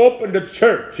pastor who opened a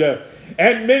church,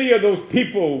 and many of those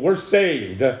people were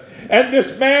saved. And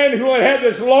this man who had had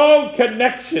this long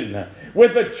connection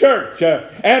with the church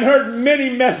and heard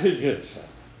many messages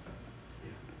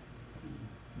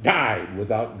died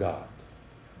without God.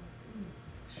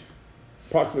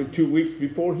 Approximately 2 weeks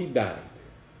before he died,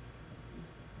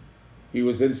 he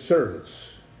was in service,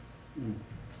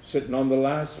 sitting on the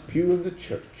last pew of the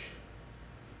church.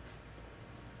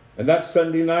 And that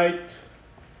Sunday night,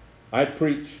 I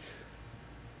preached.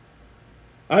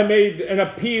 I made an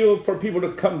appeal for people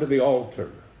to come to the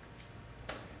altar.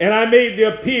 And I made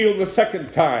the appeal the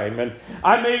second time. And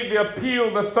I made the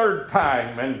appeal the third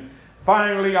time. And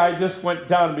finally, I just went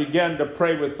down and began to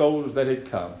pray with those that had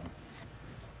come.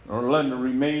 Orlando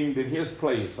remained in his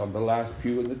place on the last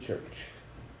pew in the church.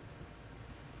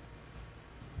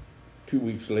 2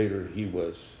 weeks later, he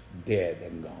was dead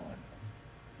and gone,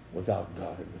 without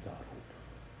God and without hope.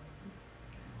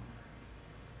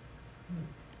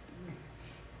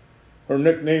 Her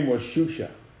nickname was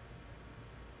Shusha,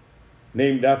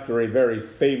 named after a very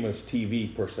famous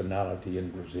TV personality in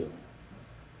Brazil.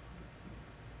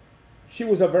 She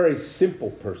was a very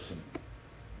simple person,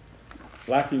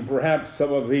 lacking perhaps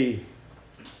some of the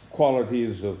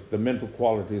qualities of the mental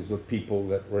qualities of people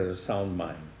that were in a sound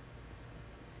mind.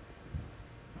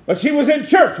 But she was in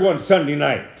church one Sunday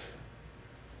night.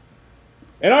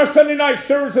 And our Sunday night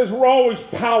services were always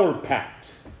power-packed.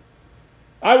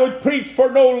 I would preach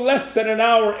for no less than an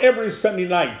hour every Sunday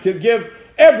night to give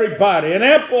everybody an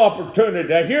ample opportunity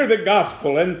to hear the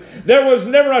gospel. And there was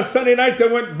never a Sunday night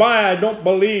that went by, I don't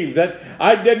believe, that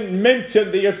I didn't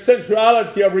mention the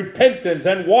essentiality of repentance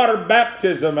and water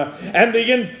baptism and the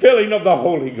infilling of the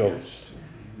Holy Ghost.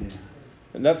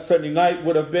 And that Sunday night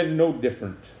would have been no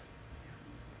different.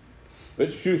 But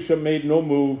Shusha made no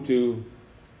move to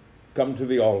come to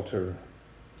the altar.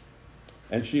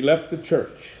 And she left the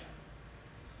church.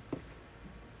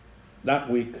 That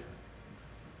week,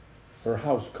 her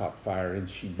house caught fire and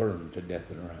she burned to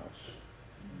death in her house.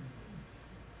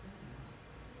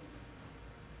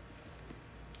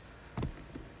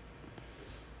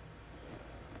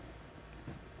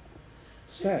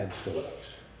 Sad stories.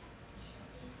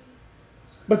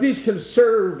 But these can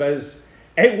serve as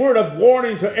a word of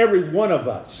warning to every one of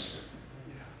us.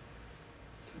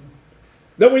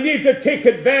 That we need to take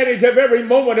advantage of every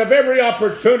moment, of every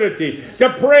opportunity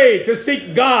to pray, to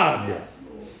seek God.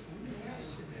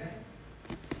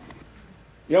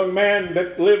 Young man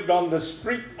that lived on the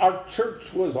street our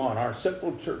church was on, our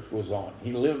simple church was on.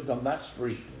 He lived on that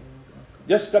street,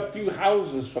 just a few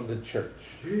houses from the church.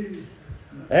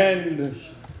 And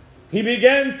he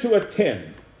began to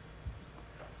attend.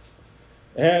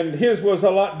 And his was a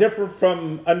lot different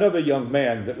from another young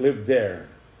man that lived there.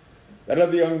 That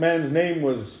other young man's name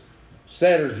was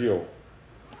Sergio.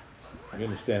 You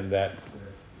understand that?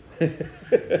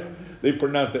 They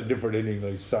pronounce it different in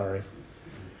English, sorry.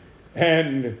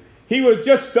 And he was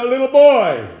just a little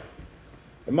boy.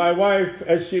 And my wife,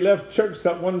 as she left church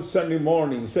that one Sunday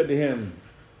morning, said to him,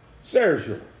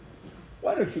 Sergio,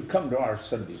 why don't you come to our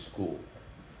Sunday school?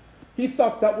 He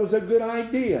thought that was a good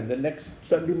idea. And the next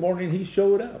Sunday morning he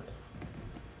showed up.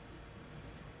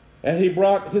 And he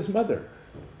brought his mother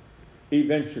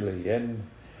eventually. And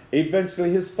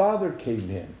eventually his father came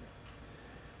in.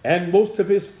 And most of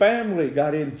his family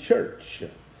got in church.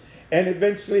 And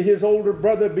eventually his older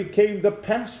brother became the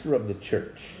pastor of the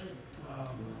church.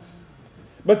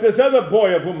 But this other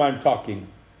boy of whom I'm talking,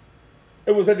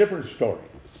 it was a different story.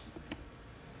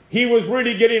 He was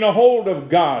really getting a hold of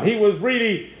God. He was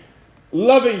really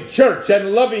loving church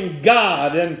and loving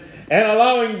God and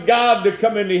allowing God to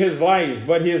come into his life.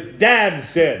 But his dad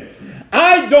said,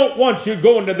 I don't want you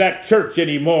going to that church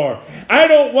anymore. I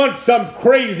don't want some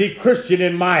crazy Christian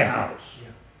in my house.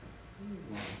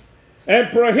 And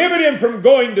prohibit him from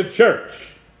going to church.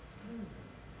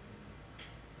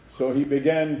 So he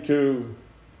began to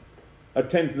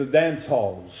attend the dance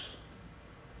halls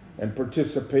and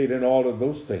participate in all of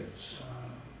those things.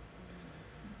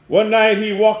 One night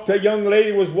he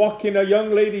was walking a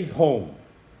young lady home.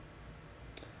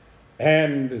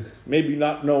 And maybe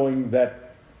not knowing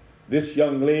that this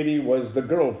young lady was the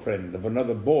girlfriend of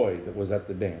another boy that was at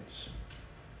the dance.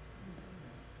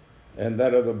 And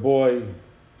that other boy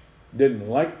didn't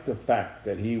like the fact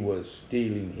that he was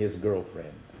stealing his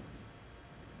girlfriend.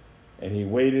 And he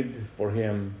waited for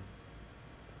him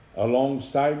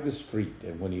alongside the street.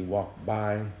 And when he walked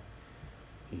by,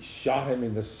 he shot him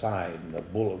in the side, and the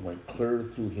bullet went clear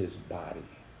through his body.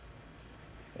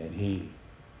 And he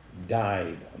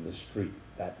died on the street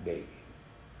that day,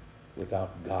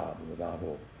 without God, without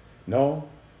hope. No,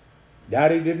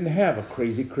 Daddy didn't have a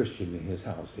crazy Christian in his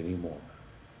house anymore.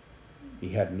 He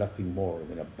had nothing more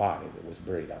than a body that was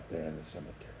buried out there in the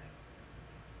cemetery.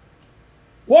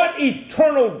 What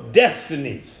eternal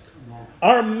destinies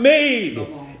are made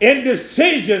in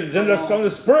decisions on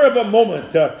the spur of a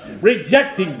moment,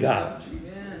 rejecting God.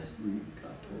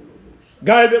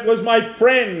 Guy that was my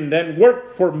friend and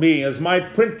worked for me as my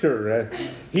printer.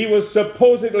 He was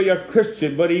supposedly a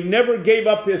Christian, but he never gave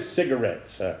up his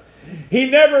cigarettes. He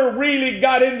never really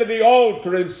got into the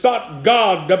altar and sought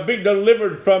God to be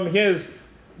delivered from his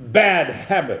bad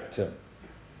habit.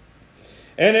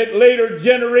 And it later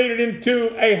generated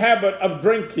into a habit of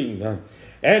drinking.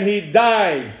 And he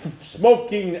died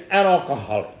smoking and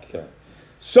alcoholic.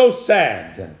 So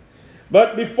sad.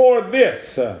 But before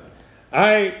this,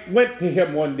 I went to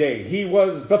him one day. He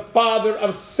was the father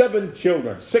of 7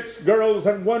 children, 6 girls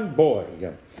and 1 boy.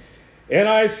 And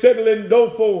I said,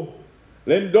 Lindolfo,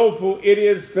 it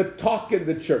is the talk in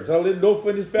the church. Now, Lindolfo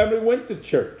and his family went to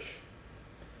church.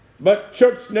 But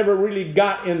church never really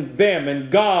got in them, and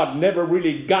God never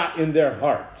really got in their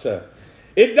hearts.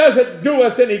 It doesn't do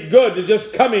us any good to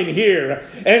just come in here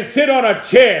and sit on a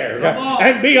chair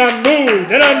and be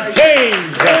unmoved and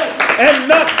unchanged and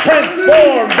not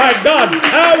transformed by God's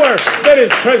power that is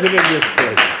present in this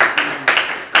place.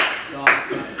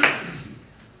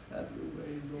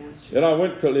 Then I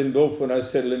went to Lindolfo and I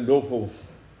said, Lindolfo,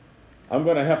 I'm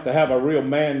going to have a real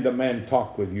man-to-man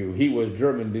talk with you. He was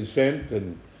German descent,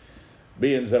 and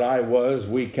being that I was,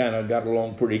 we kind of got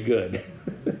along pretty good.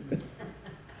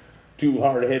 Two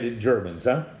hard-headed Germans,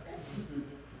 huh?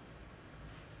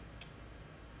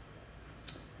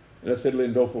 And I said,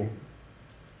 Lindolfo,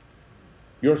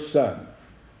 your son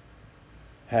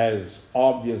has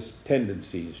obvious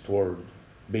tendencies toward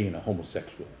being a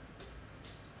homosexual.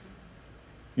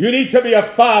 You need to be a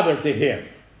father to him.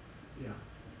 Yeah.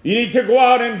 You need to go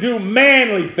out and do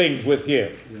manly things with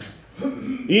him. Yeah.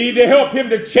 You need to help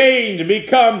him to change and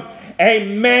become a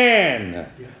man,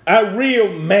 a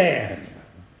real man.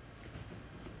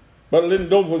 But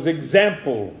Lindolfo's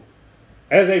example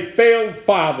as a failed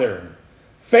father,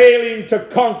 failing to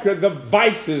conquer the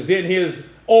vices in his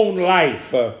own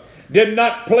life, did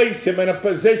not place him in a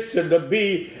position to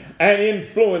be an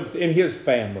influence in his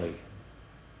family.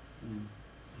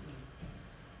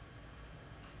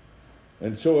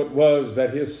 And so it was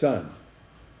that his son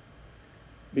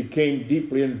became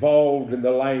deeply involved in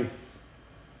the life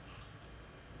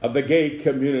of the gay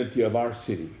community of our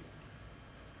city.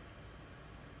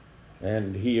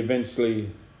 And he eventually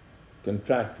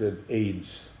contracted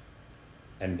AIDS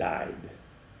and died.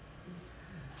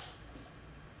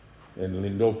 And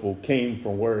Lindolfo came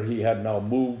from where he had now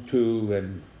moved to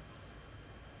and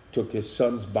took his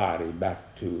son's body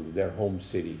back to their home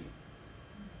city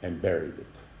and buried it.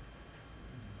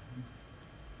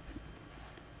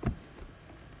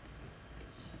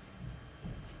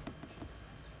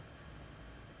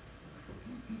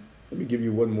 Let me give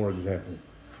you one more example.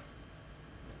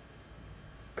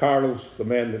 Carlos, the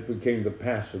man that became the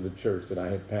pastor of the church that I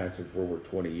had pastored for over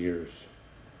 20 years,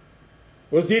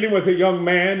 was dealing with a young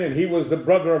man, and he was the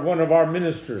brother of one of our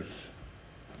ministers.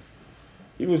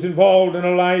 He was involved in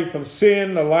a life of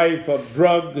sin, a life of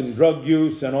drug and drug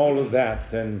use and all of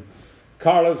that. And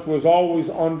Carlos was always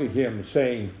onto him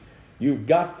saying, you've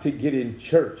got to get in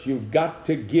church. You've got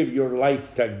to give your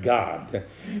life to God.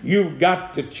 You've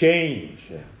got to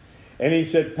change. And he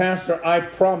said, Pastor, I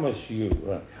promise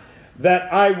you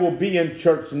that I will be in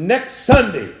church next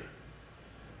Sunday.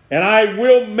 And I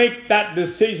will make that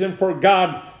decision for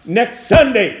God next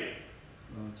Sunday.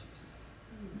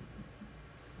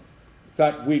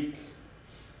 That week,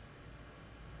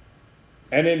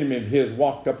 an enemy of his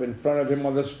walked up in front of him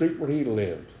on the street where he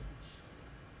lived,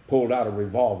 pulled out a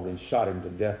revolver and shot him to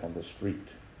death on the street.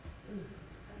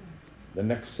 The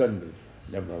next Sunday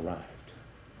never arrived.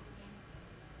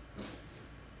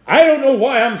 I don't know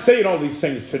why I'm saying all these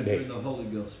things today. The Holy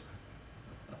Ghost.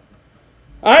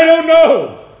 I don't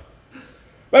know.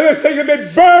 But this thing has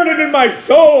been burning in my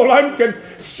soul. I'm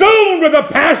consumed with a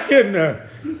passion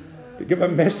to give a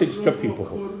message to people.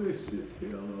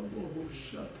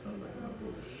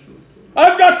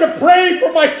 I've got to pray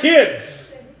for my kids.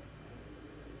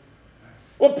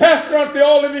 Well, Pastor, aren't they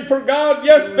all living for God?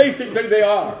 Yes, basically they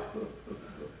are.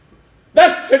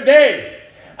 That's today.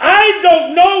 I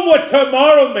don't know what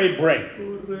tomorrow may bring.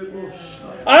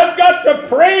 I've got to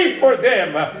pray for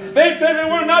them. That they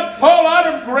will not fall out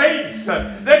of grace.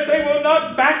 That they will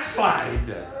not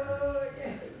backslide.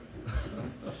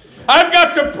 I've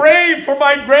got to pray for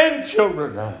my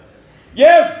grandchildren.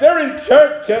 Yes, they're in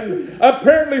church and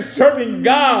apparently serving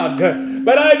God,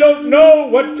 but I don't know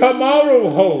what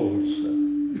tomorrow holds.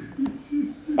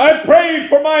 I pray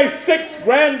for my 6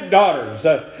 granddaughters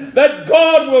that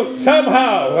God will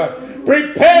somehow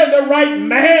prepare the right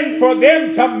man for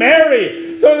them to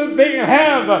marry so that they can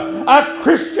have a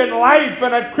Christian life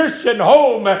and a Christian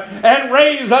home and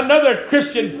raise another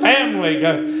Christian family.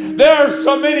 There are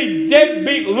so many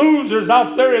deadbeat losers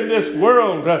out there in this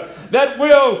world that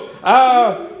will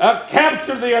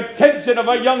capture the attention of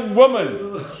a young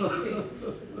woman.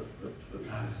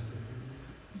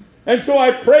 And so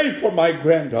I pray for my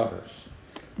granddaughters.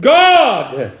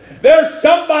 God, there's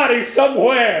somebody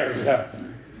somewhere.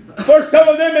 For some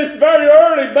of them it's very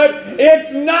early, but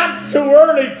it's not too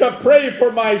early to pray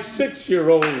for my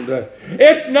 6-year-old.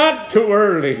 It's not too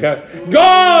early.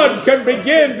 God can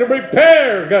begin to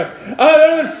prepare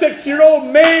another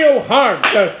 6-year-old male heart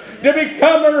to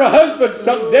become her husband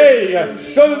someday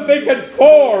so that they can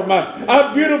form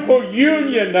a beautiful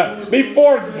union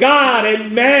before God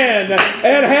and man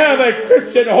and have a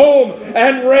Christian home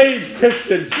and raise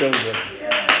Christian children.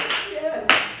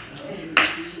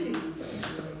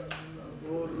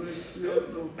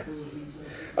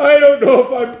 I don't know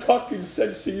if I'm talking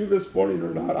sense to you this morning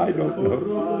or not. I don't know.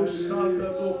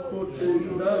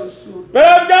 But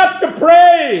I've got to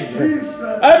pray.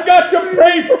 I've got to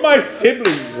pray for my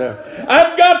siblings.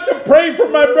 I've got to pray for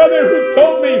my brother who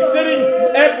told me sitting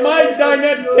at my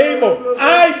dinette table,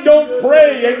 I don't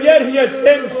pray, and yet he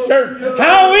attends church.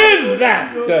 How is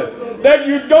that? That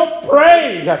you don't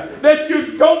pray, that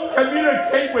you don't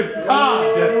communicate with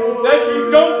God, that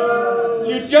you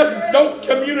you just don't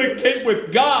communicate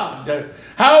with God.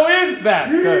 How is that?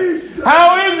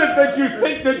 How is it that you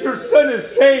think that your son is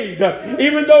saved,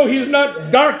 even though he's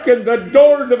not darkened the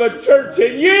doors of a church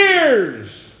in years?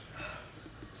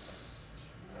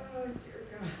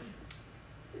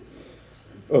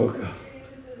 Oh God.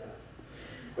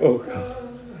 Oh God.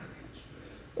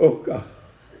 Oh God.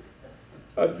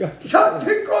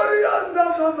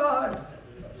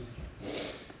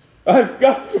 I've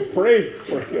got to pray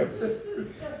for him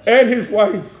and his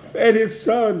wife and his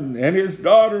son and his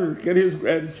daughter and his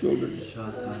grandchildren.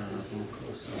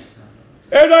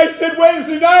 As I said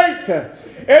Wednesday night,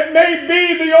 it may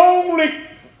be the only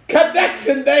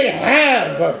connection they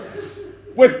have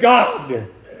with God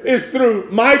is through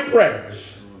my prayers.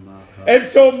 And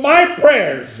so my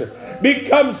prayers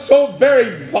become so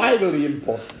very vitally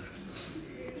important.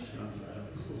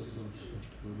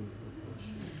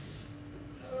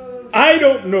 I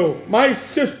don't know. My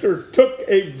sister took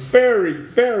a very,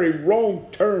 very wrong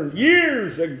turn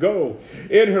years ago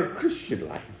in her Christian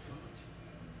life,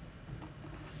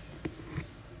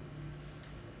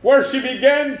 where she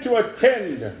began to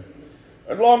attend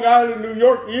at Long Island, New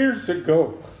York years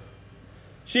ago.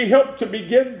 She helped to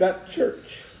begin that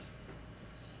church.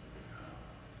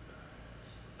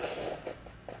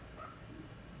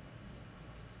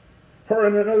 Her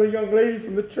and another young lady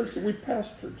from the church that we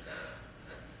pastored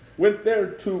went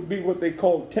there to be what they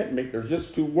called tent makers,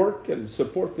 just to work and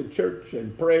support the church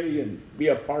and pray and be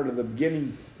a part of the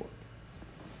beginning work.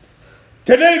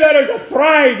 Today that is a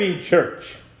thriving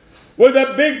church with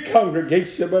a big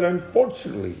congregation, but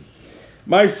unfortunately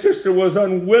my sister was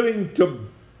unwilling to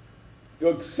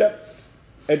accept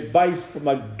advice from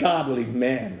a godly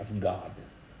man of God,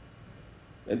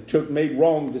 and made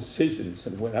wrong decisions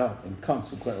and went out, and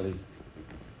consequently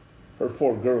her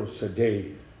 4 girls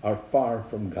today are far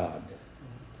from God,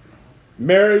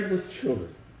 married with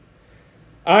children.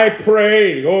 I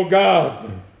pray, oh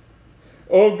God,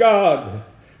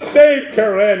 save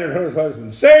Carol Ann and her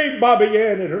husband, save Bobby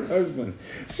Ann and her husband,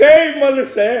 save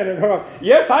Melissa Ann and her husband.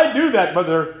 Yes, I do that,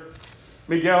 Mother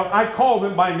Miguel. I call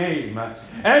them by name.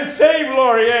 And save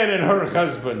Lori Ann and her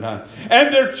husband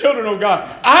and their children, oh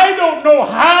God. I don't know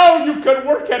how you can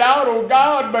work it out, oh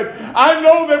God, but I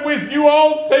know that with you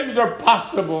all things are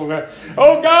possible.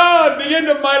 Oh God, the end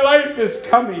of my life is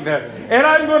coming, and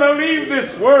I'm going to leave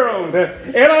this world,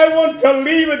 and I want to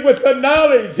leave it with the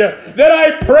knowledge that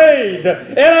I prayed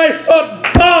and I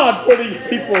sought God for these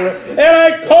people, and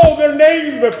I called their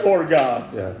names before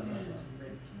God.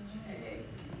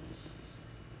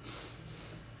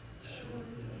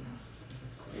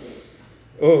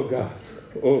 Oh God,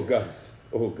 oh God,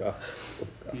 oh God, oh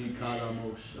God.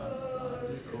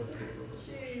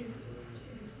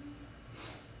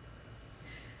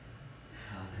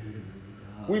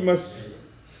 We must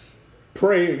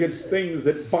pray against things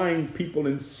that bind people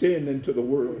in sin into the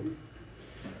world.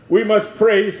 We must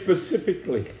pray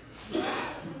specifically.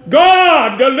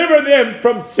 God, deliver them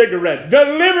from cigarettes.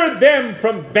 Deliver them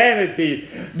from vanity.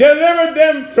 Deliver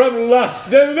them from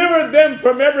lust. Deliver them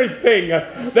from everything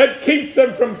that keeps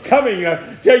them from coming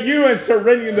to you and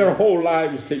surrendering their whole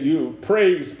lives to you.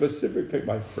 Pray specifically,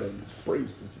 my friends. Pray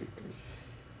specifically.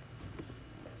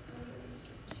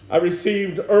 I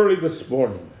received early this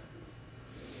morning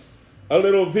a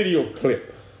little video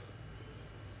clip,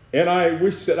 and I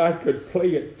wish that I could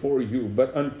play it for you,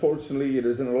 but unfortunately it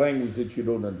is in a language that you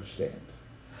don't understand.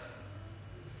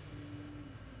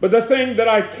 But the thing that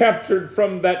I captured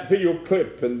from that video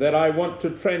clip and that I want to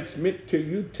transmit to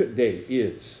you today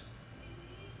is,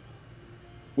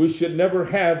 we should never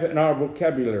have in our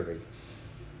vocabulary,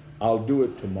 I'll do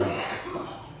it tomorrow.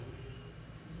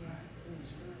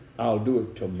 I'll do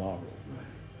it tomorrow.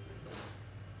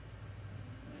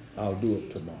 I'll do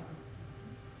it tomorrow.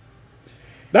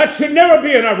 That should never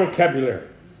be in our vocabulary.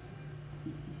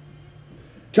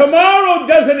 Tomorrow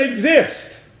doesn't exist.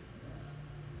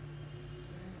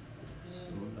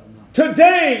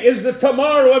 Today is the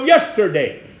tomorrow of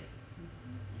yesterday.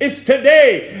 It's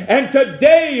today, and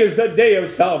today is the day of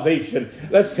salvation.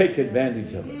 Let's take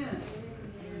advantage of it.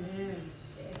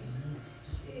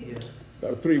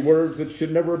 There are 3 words that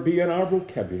should never be in our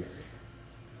vocabulary.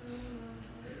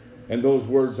 And those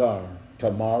words are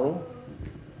tomorrow,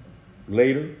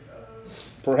 later,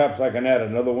 perhaps I can add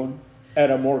another one,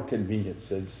 at a more convenient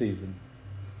season,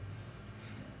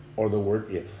 or the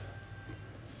word if.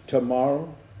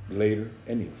 Tomorrow, later,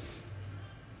 and if.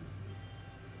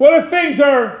 Well, if things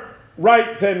are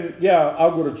right, then yeah,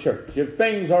 I'll go to church. If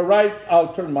things are right,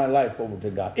 I'll turn my life over to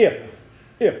God. If.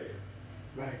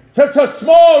 Right. Such a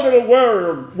small little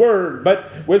word, but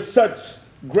with such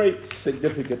great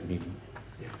significant meaning.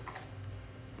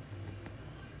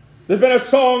 There's been a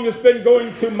song that's been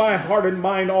going through my heart and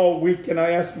mind all week, and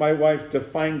I asked my wife to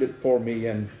find it for me,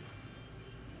 and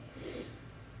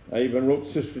I even wrote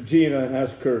Sister Gina and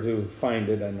asked her to find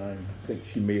it, and I think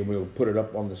she may will put it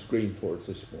up on the screen for us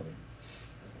this morning.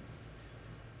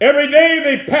 Every day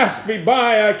they pass me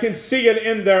by, I can see it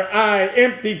in their eye.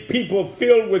 Empty people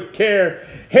filled with care,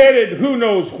 headed who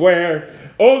knows where.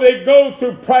 Oh, they go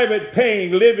through private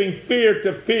pain, living fear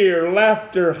to fear.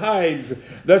 Laughter hides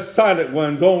the silent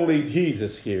ones, only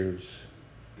Jesus hears.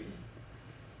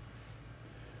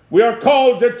 We are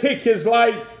called to take His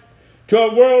light to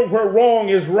a world where wrong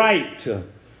is right.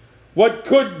 What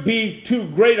could be too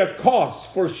great a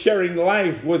cost for sharing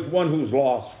life with one who's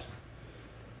lost?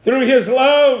 Through His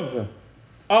love,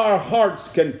 our hearts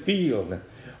can feel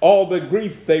all the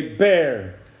grief they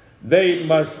bear. They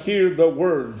must hear the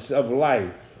words of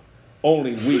life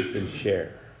only we can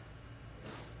share.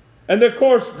 And the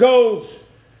chorus goes,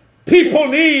 people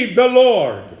need the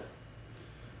Lord.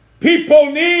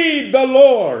 People need the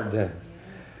Lord.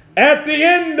 At the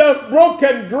end of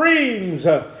broken dreams,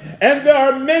 and there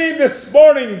are many this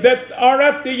morning that are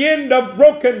at the end of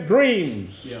broken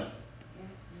dreams. Yeah.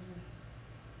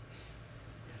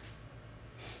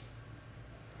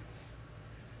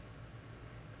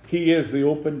 He is the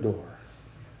open door.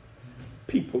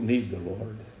 People need the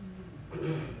Lord.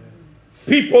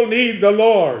 People need the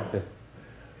Lord.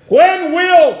 When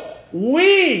will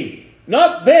we,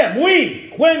 not them,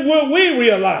 when will we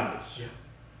realize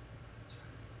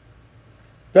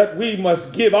that we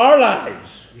must give our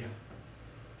lives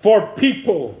for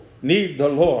people need the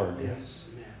Lord? Yes.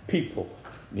 People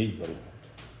need the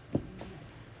Lord.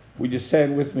 Would you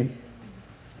stand with me?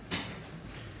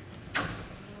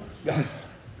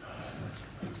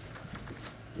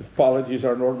 Apologies,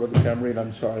 our Lord, Brother Cameron.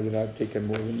 I'm sorry that I've taken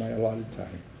more than my allotted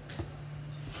time.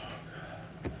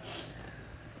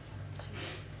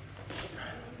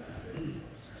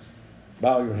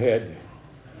 Bow your head.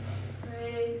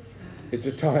 It's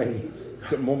a time,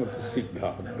 it's a moment to seek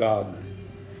God. God,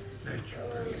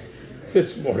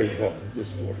 this morning, Lord,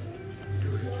 this morning,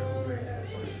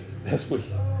 as we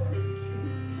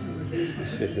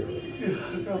sit here.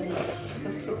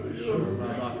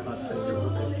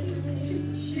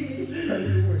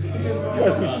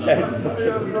 As we stand before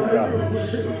God.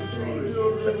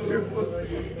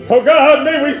 Oh God,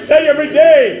 may we say every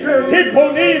day,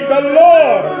 people need the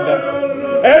Lord.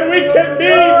 And we can be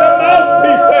the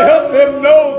mouthpiece to help them know